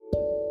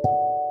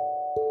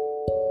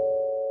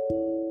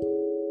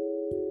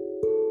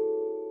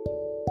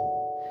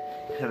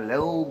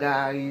Hello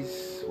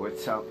guys,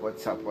 what's up?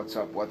 What's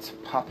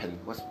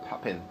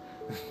poppin'?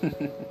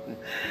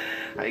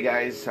 Hi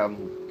guys,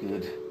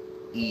 good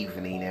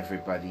evening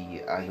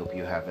everybody. I hope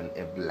you're having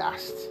a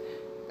blast.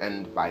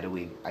 And by the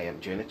way, I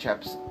am Jonah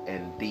Chaps,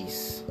 and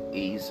this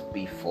is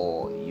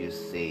Before You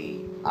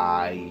Say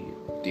I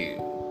Do.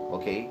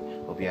 Okay?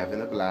 Hope you're having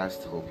a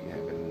blast, hope you're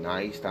having a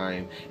nice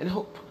time, and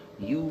hope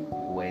you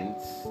went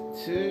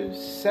to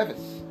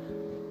service.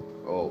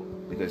 Oh,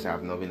 because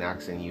I've not been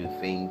asking you,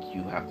 think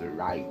you have the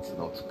right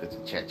not to go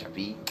to church,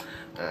 Abi?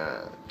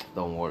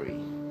 Don't worry.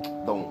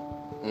 Don't.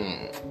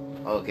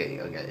 Okay.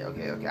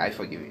 I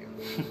forgive you.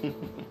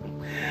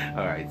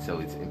 Alright, so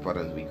it's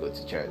important we go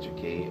to church,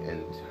 okay?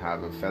 And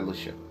have a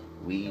fellowship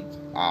with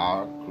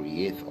our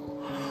Creator.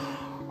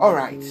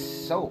 Alright,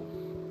 so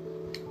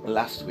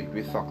last week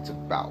we talked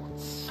about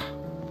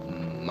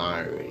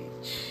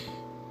marriage.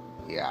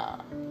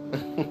 Yeah.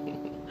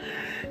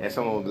 And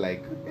someone will be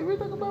like, did we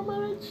talk about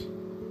marriage?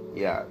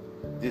 Yeah,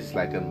 this is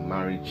like a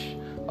marriage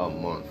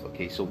month,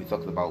 okay? So we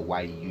talked about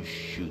why you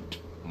should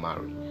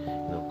marry.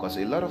 Because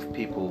a lot of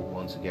people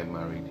want to get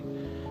married,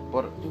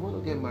 but they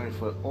want to get married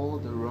for all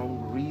the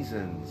wrong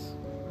reasons.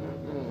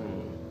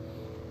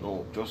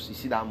 No, just, you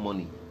see that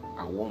money?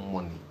 I want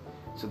money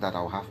so that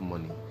I'll have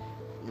money.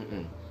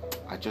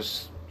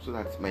 So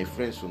that my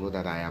friends will know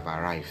that I have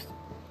arrived,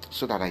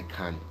 so that I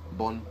can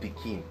born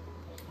Pekin,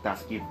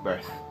 that's give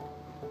birth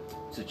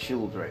to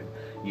children,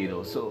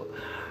 so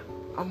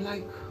I'm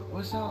like,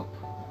 what's up?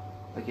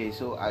 Okay,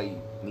 so I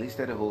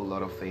listed a whole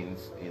lot of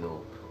things,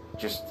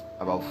 just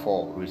about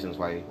 4 reasons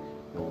why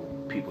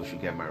people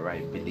should get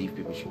married. I believe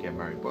people should get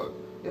married, but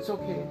it's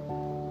okay,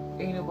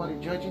 ain't nobody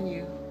judging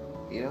you.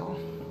 You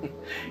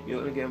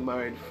want to get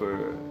married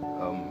for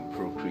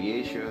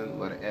procreation,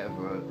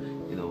 whatever,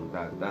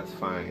 that's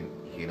fine,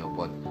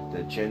 but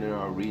the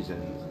general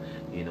reasons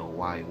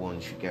why one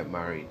should get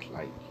married,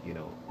 like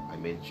I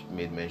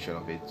made mention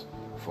of it,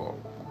 for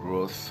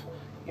growth,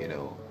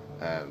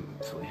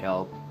 to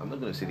help. I'm not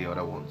going to say the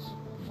other ones.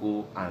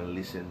 Go and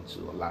listen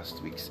to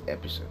last week's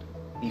episode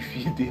if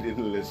you didn't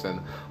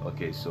listen.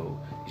 Okay, so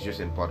it's just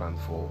important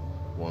for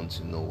one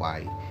to know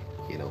why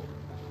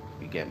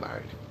you get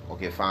married.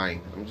 Okay,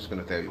 fine, I'm just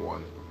going to tell you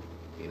one.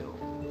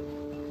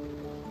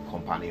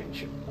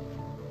 Companionship.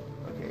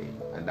 Okay,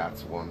 and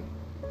that's one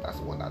that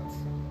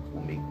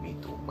will make me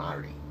to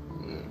marry.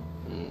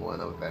 One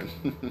of them.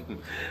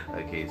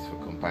 Okay, it's for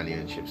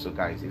companionship. So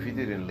guys, if you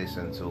didn't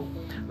listen to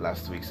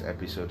last week's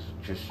episode,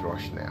 just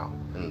rush now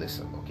and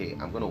listen. Okay,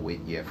 I'm gonna wait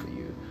here for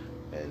you,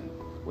 and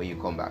when you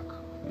come back,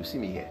 you see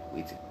me here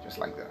waiting, just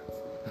like that.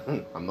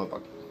 I'm not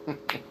talking.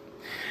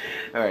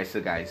 Alright,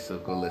 so guys, so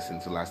go listen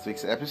to last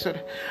week's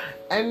episode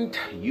and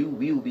you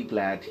will be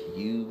glad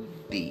you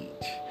did.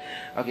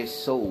 Okay,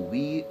 so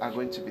we are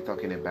going to be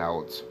talking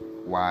about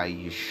why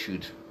you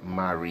should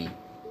marry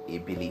a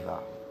believer,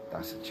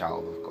 that's a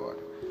child of God.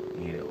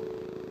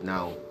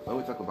 Now when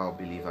we talk about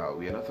believer,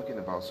 we are not talking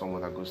about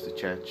someone that goes to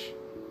church.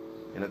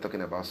 We're not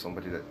talking about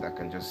somebody that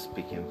can just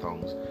speak in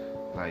tongues.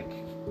 Like,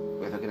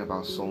 we're talking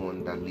about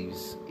someone that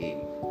lives a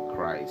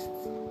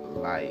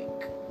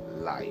Christ-like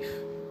life,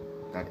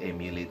 that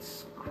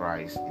emulates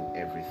Christ in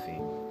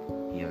everything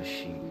he or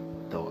she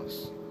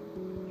does.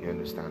 You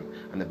understand?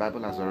 And the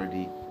Bible has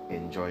already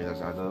enjoined us,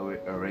 has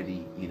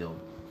already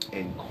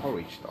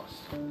encouraged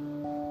us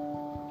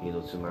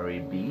to marry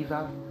a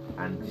believer,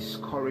 and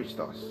discouraged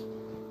us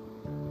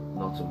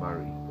not to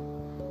marry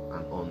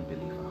an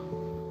unbeliever.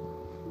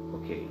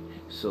 Okay,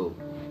 so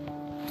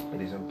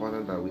it is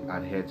important that we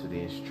adhere to the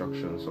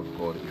instructions of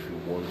God if we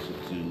want to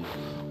do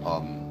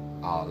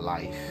our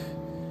life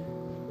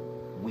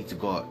with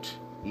God.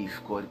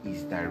 If God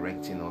is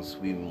directing us,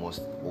 we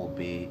must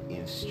obey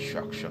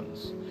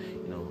instructions.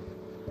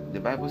 The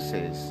Bible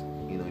says,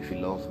 if you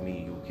love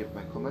me, you keep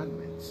my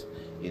commandments.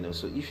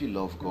 So if you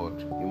love God,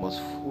 you must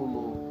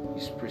follow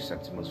his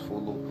precepts, you must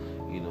follow,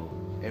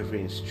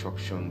 every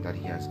instruction that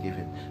he has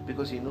given.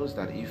 Because he knows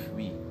that if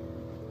we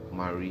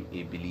marry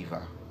a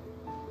believer,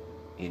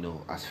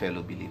 as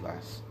fellow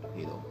believers,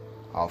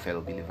 our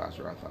fellow believers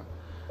rather,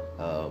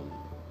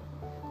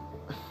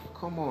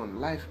 come on,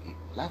 life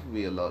will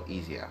be a lot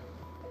easier.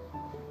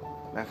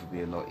 Life will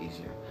be a lot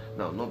easier.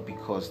 Now, not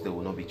because there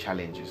will not be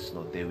challenges.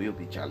 No, there will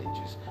be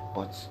challenges.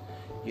 But,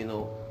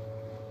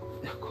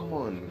 come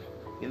on.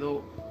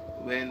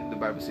 When the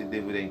Bible says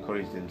David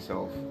encouraged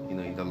himself, in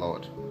the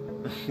Lord.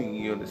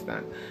 You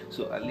understand?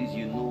 So at least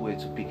you know where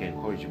to pick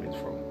encouragement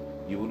from.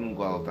 You wouldn't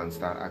go out and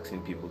start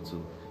asking people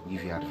to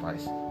give you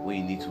advice when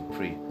you need to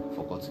pray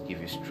for God to give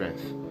you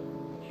strength.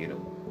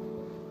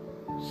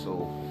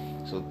 So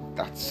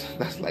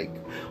that's like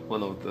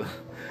one of the,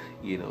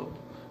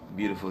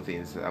 beautiful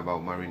things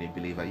about marrying a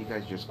believer. You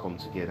guys just come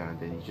together and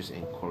then you just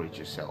encourage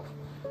yourself.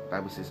 The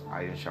Bible says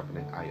iron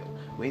sharpening iron.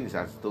 When it's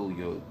as though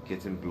you're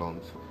getting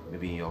blunt,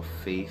 maybe in your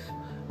faith,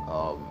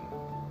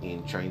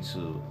 in trying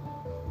to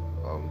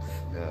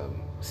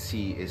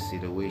see a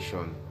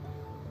situation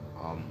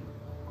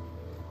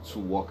to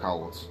work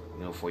out,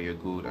 for your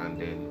good, and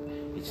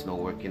then it's not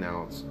working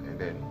out, and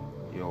then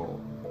you're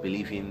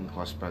believing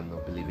husband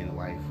or believing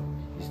wife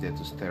is there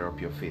to stir up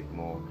your faith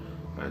more,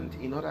 and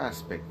in other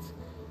aspects,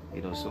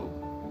 so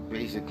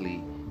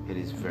basically it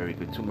is very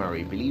good to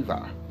marry a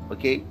believer.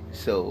 Okay,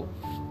 so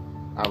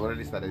I've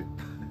already started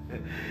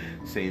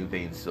saying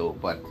things, so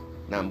but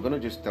now I'm gonna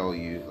just tell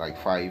you like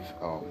 5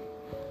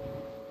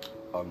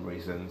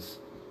 reasons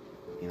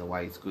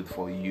why it's good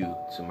for you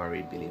to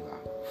marry a believer,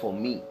 for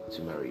me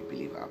to marry a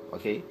believer.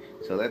 Okay,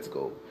 so let's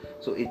go.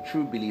 So a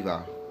true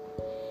believer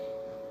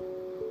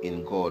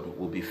in God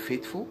will be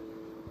faithful,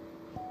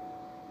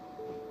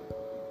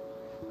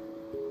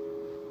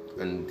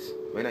 and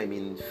when I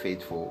mean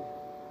faithful,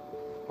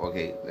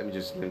 okay, let me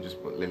just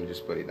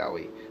put it that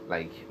way.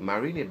 Like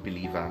marrying a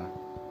believer,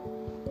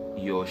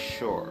 you're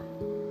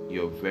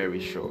very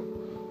sure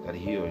that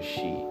he or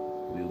she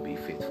will be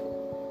faithful.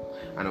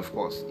 And of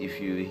course, if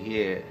you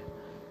hear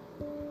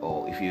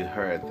or if you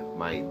heard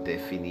my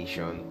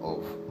definition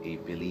of a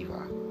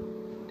believer,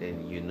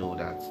 then you know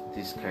that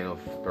this kind of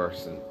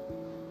person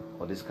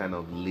or this kind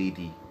of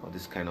lady or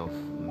this kind of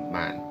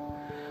man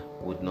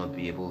would not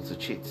be able to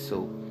cheat.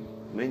 So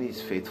when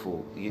he's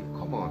faithful,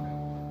 come on.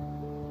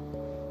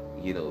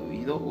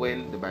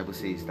 When the Bible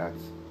says that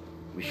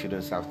we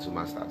shouldn't serve 2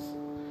 masters,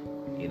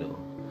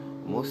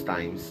 most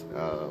times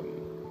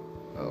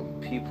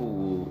people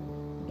will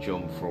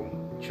jump from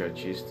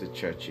churches to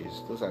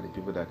churches. Those are the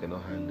people that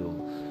cannot handle,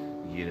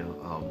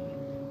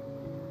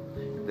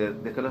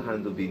 they cannot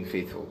handle being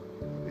faithful.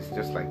 It's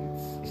just like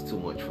it's too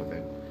much for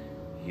them,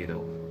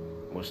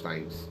 most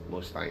times.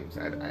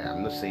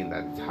 I'm not saying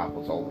that it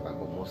happens all the time,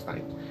 but most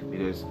times,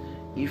 because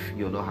if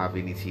you're not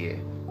having it here,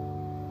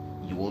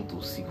 you want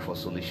to seek for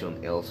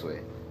solution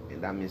elsewhere,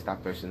 and that means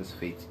that person's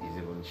faith is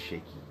even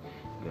shaky.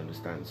 You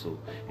understand? So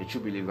a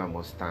true believer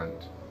must stand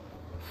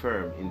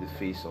firm in the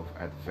face of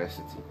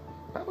adversity.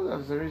 The Bible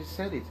has already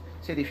said it. It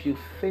said if you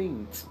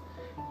faint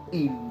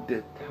in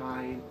the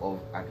time of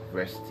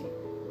adversity,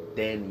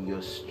 then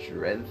your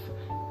strength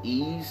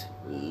is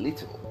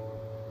little.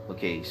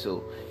 Okay,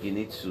 so you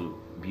need to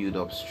build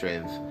up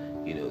strength,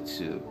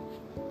 to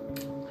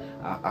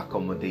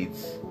accommodate,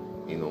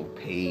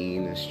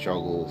 pain and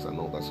struggles and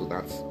all that. So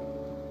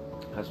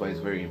that's why it's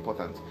very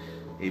important.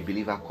 A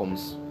believer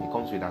comes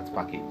with that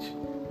package,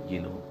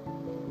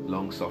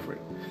 long suffering.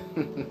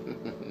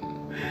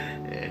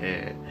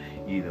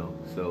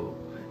 So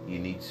you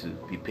need to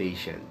be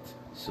patient.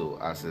 So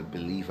as a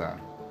believer,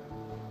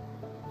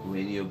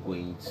 when you're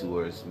going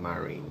towards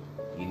marrying,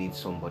 you need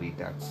somebody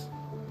that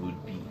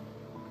would be,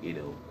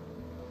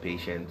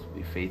 patient,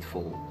 be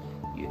faithful,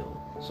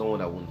 someone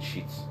that won't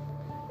cheat,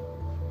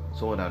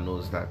 someone that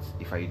knows that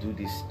if I do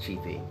this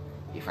cheating,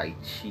 if I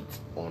cheat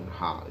on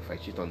her, if I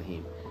cheat on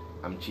him,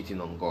 I'm cheating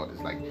on God.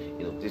 It's like,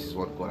 this is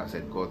what God has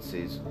said. God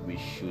says we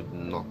should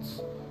not,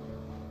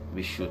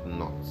 be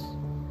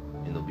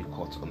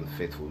caught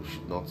unfaithful. We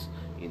should not,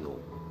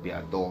 be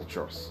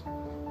adulterous.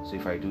 So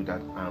if I do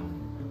that, I'm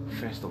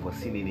first of all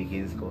sinning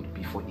against God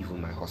before even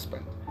my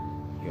husband.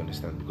 You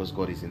understand? Because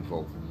God is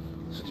involved.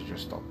 So to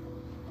just stop.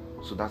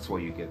 So that's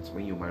what you get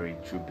when you marry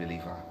a true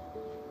believer.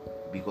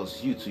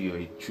 Because you too, you're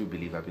a true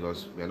believer.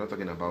 Because we are not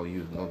talking about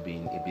you not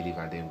being a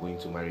believer then going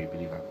to marry a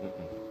believer.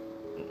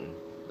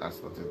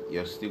 That's not it.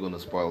 You're still going to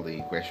spoil the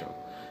equation,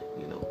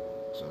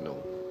 So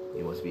no,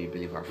 you must be a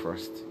believer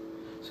first.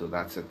 So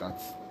that's it.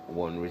 That's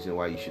one reason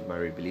why you should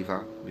marry a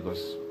believer,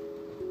 because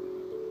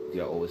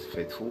they are always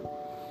faithful.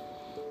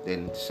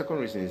 Then the second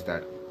reason is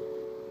that,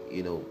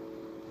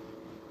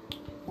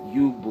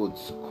 you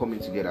both coming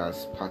together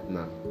as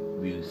partner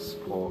will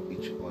spur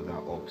each other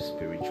up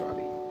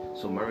spiritually.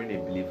 So marrying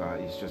a believer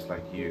is just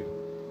like you.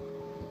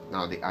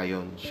 Now the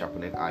iron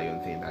sharpened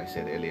iron thing that I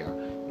said earlier,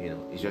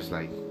 it's just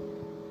like,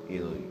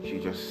 you're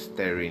just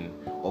stirring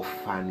or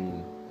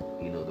fanning,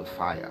 the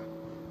fire,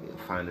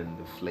 fanning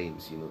the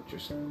flames,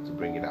 just to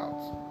bring it out,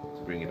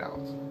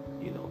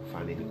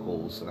 fanning the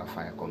coals so that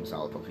fire comes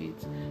out of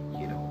it,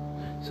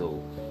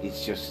 So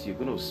it's just, you're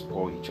going to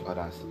spoil each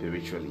other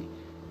spiritually.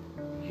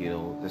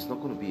 There's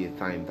not going to be a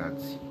time that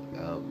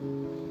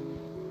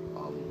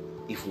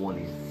if one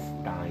is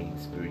dying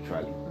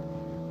spiritually,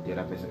 the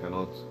other person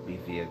cannot be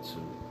there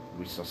to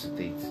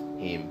resuscitate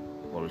him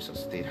or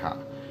resuscitate her.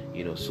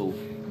 So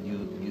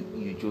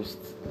you just,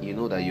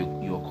 that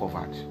you're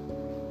covered.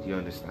 Do you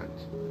understand?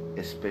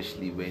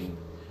 Especially when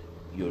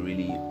you're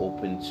really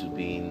open to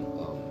being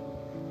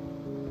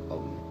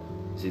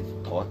is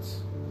it taught?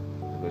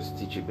 Because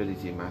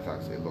teachability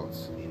matters a lot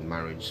in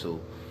marriage. So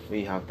when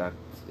you have that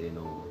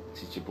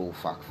teachable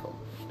factor,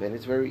 then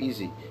it's very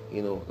easy.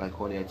 Like,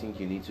 honey, I think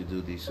you need to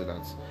do this so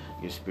that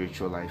your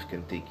spiritual life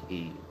can take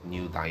a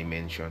new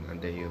dimension.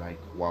 And then you're like,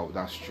 wow,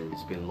 that's true.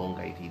 It's been long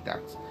I did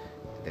that.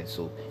 And then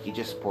so it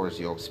just pours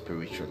you up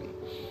spiritually.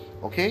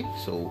 Okay,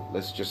 so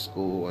let's just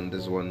go on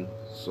this one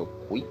so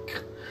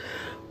quick.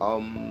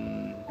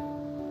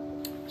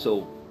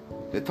 So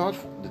the third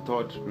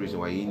reason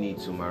why you need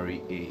to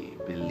marry a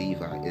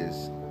believer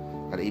is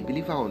that a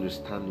believer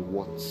understands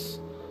what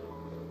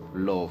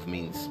love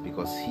means,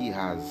 because he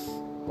has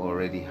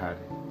already had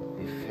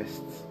a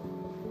first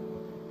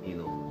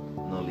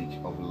knowledge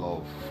of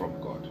love from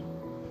God.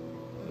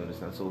 You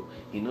understand? So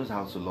he knows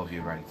how to love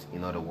you right.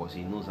 In other words,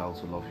 he knows how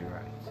to love you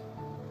right.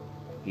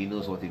 He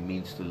knows what it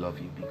means to love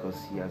you because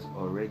he has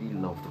already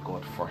loved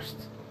God first.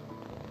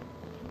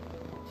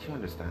 Do you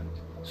understand?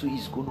 So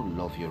he's going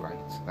to love you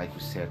right, like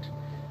we said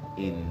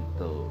in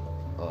the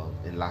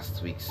in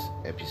last week's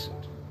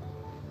episode.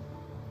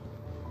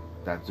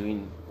 That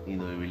doing a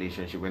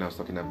relationship, when I was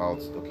talking about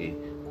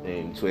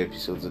 2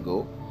 episodes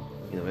ago,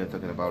 when I'm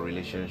talking about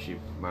relationship,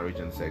 marriage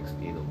and sex,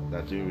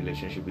 that doing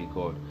relationship with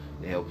God,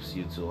 it helps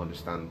you to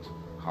understand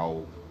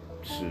how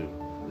to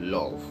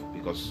love,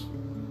 because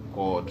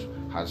God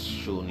has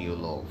shown you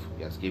love.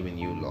 He has given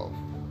you love.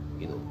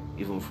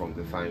 Even from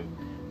the time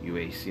you were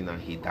a sinner,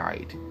 he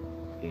died.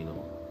 He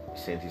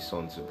sent his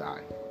son to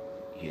die,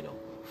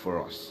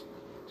 for us.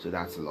 So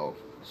that's love.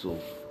 So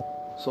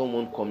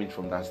someone coming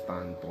from that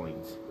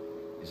standpoint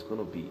is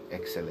going to be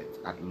excellent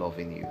at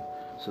loving you.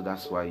 So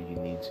that's why you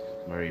need to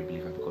marry a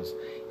believer, because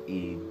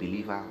a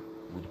believer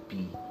would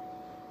be,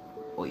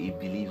 or a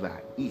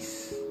believer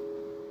is,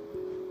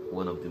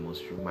 one of the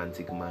most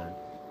romantic men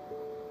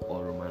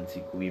or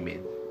romantic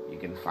women you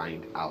can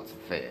find out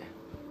there.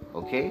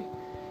 Okay?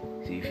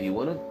 So if you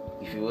wanna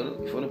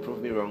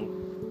prove me wrong,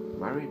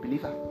 marry a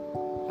believer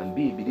and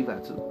be a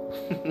believer too.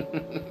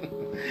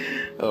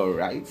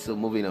 Alright, so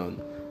moving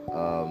on.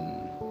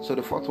 So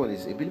the fourth one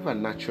is a believer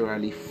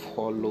naturally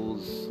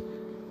follows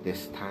the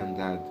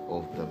standard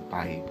of the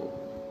Bible.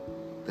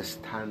 The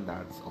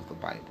standards of the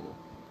Bible,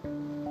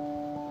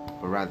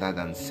 rather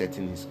than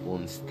setting his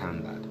own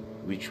standard,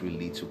 which will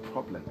lead to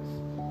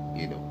problems,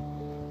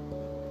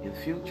 in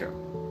future.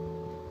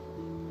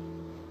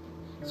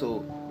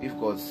 So if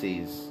God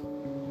says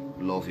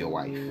love your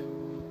wife,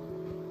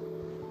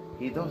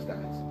 he does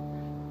that.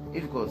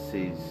 If God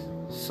says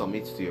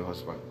submit to your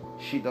husband,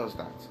 she does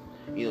that.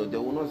 They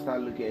will not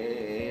start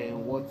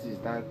looking, what is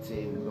that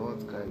thing,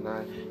 what can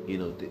I,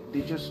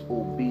 they just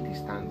obey the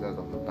standards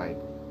of the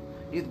Bible.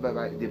 If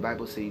the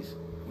Bible says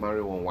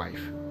marry one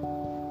wife,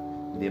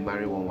 they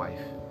marry one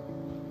wife.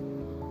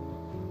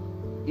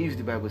 If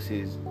the Bible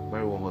says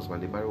marry one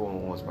husband, they marry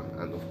one husband.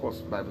 And of course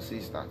the Bible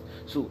says that.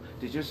 So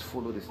they just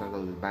follow the standard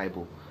of the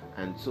Bible.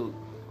 And so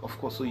of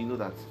course, so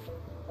that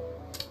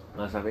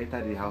as I've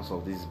entered the house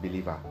of this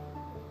believer,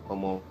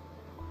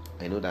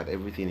 I know that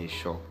everything is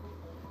sure,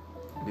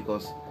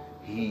 because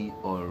he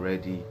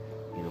already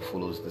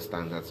follows the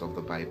standards of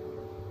the Bible.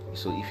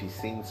 So if he's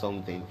saying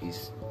something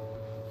is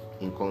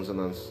in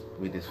consonance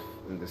with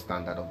the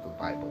standard of the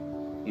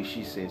Bible, if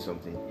she's saying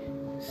something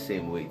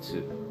same way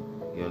too,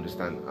 you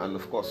understand? And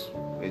of course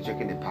we're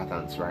checking the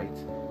patterns, right?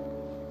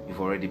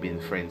 You've already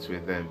been friends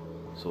with them,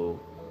 so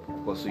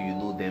of course, so you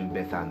know them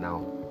better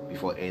now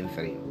before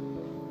entering.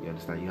 You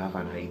understand? You have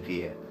an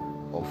idea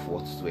of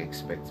what to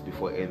expect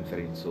before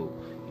entering, so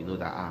you know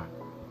that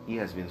he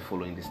has been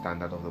following the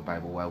standard of the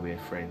Bible while we're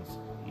friends,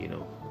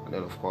 and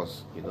then of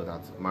course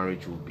that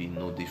marriage will be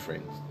no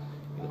different,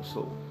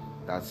 so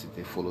that's it.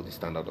 They follow the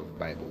standard of the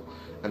Bible.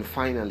 And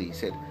finally, he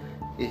said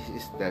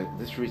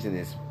this reason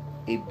is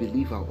a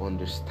believer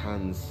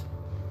understands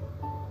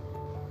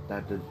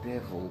that the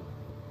devil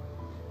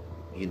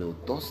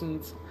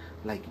doesn't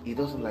like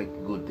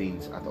good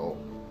things at all,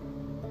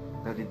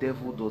 that the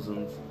devil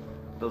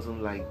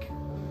doesn't like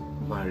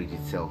marriage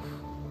itself.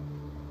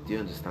 Do you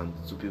understand?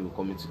 Two people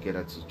coming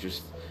together to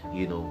just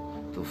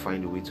to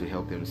find a way to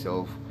help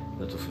themselves,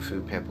 to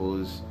fulfill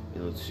purpose,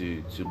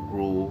 to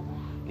grow,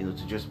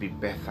 to just be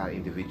better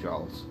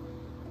individuals.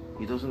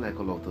 He doesn't like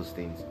all of those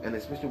things, and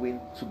especially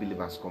when two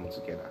believers come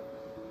together,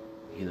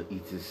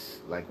 it is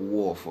like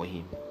war for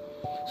him.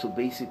 So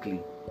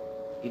basically,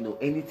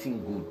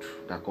 anything good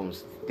that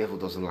comes, the devil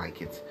doesn't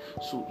like it,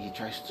 so he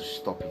tries to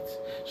stop it.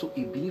 So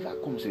a believer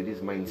comes with this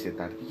mindset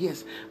that,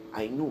 yes,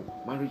 I know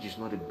marriage is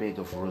not a bed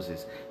of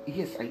roses.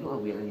 Yes, I know I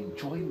will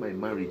enjoy my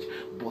marriage,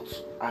 but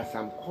as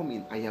I'm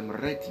coming, I am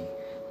ready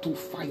to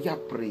fire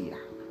prayer.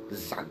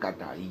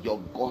 Zagada, your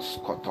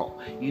goskoto.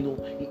 Do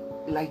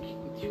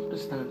you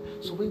understand?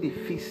 So when they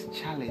face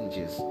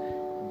challenges,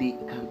 they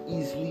can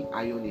easily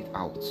iron it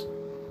out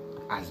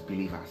as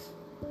believers.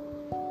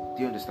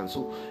 Do you understand?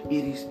 So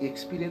it is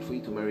expedient for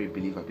you to marry a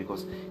believer,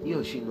 because he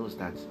or she knows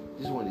that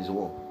this one is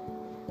war.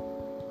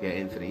 They are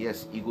entering.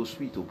 Yes, it goes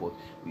sweet, but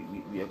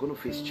we are going to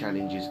face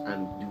challenges,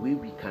 and the way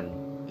we can,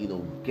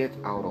 get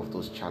out of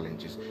those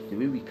challenges, the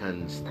way we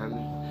can stand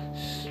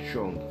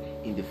strong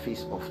in the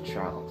face of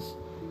trials,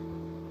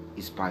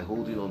 is by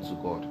holding on to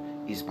God,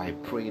 is by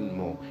praying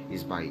more,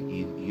 is by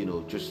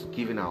just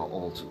giving our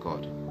all to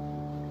God.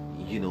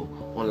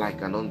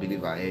 Unlike an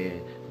unbeliever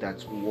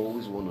that will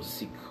always want to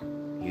seek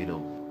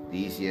the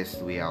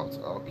easiest way out.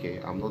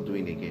 Okay, I'm not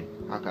doing it again.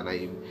 How can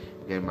I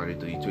get married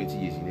to you? 20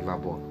 years, you never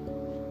born.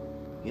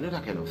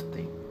 That kind of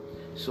thing.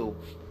 So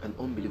an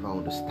unbeliever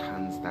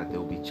understands that there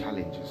will be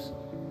challenges,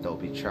 there will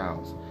be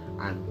trials,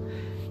 and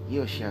he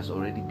or she has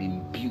already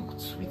been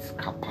built with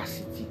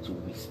capacity to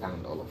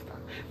withstand all of that.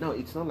 Now,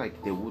 it's not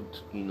like they would,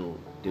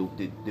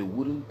 they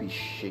wouldn't be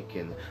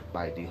shaken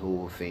by the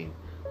whole thing.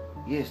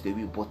 Yes, they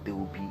will, but they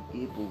will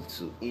be able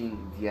to, in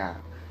their,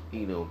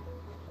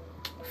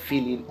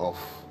 feeling of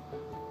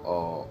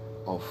or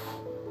of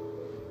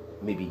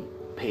maybe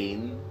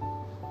pain,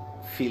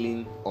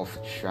 feeling of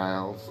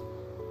trials,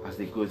 as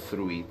they go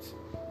through it,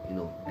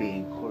 they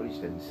encourage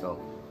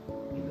themselves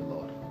in the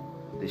Lord.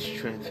 They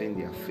strengthen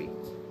their faith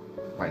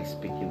by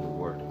speaking the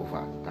word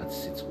over that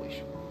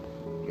situation.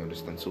 You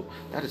understand? So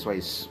that is why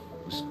it's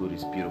good,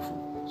 it's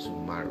beautiful to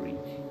marry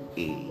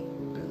a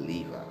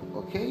believer.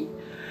 Okay?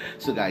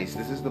 So guys,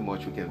 this is the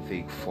much we can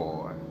take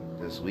for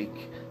this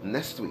week.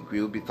 Next week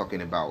we'll be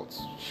talking about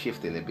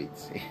shifting a bit.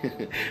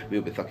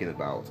 We'll be talking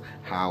about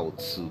how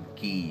to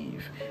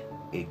give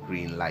a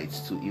green light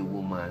to a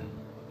woman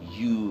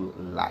you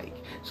like.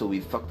 So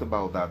we've talked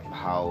about that,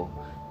 how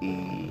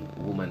a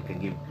woman can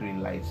give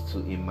green lights to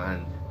a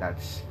man that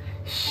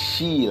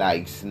she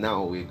likes.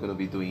 Now we're going to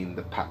be doing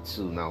the part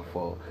 2 now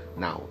for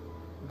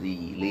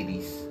the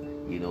ladies,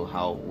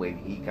 how when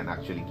he can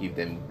actually give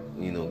them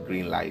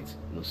green light,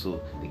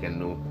 so they can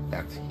know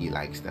that he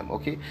likes them.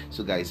 Okay,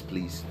 so guys,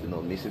 please do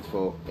not miss it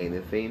for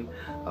anything.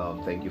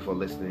 Thank you for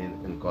listening,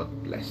 and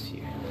God bless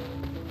you.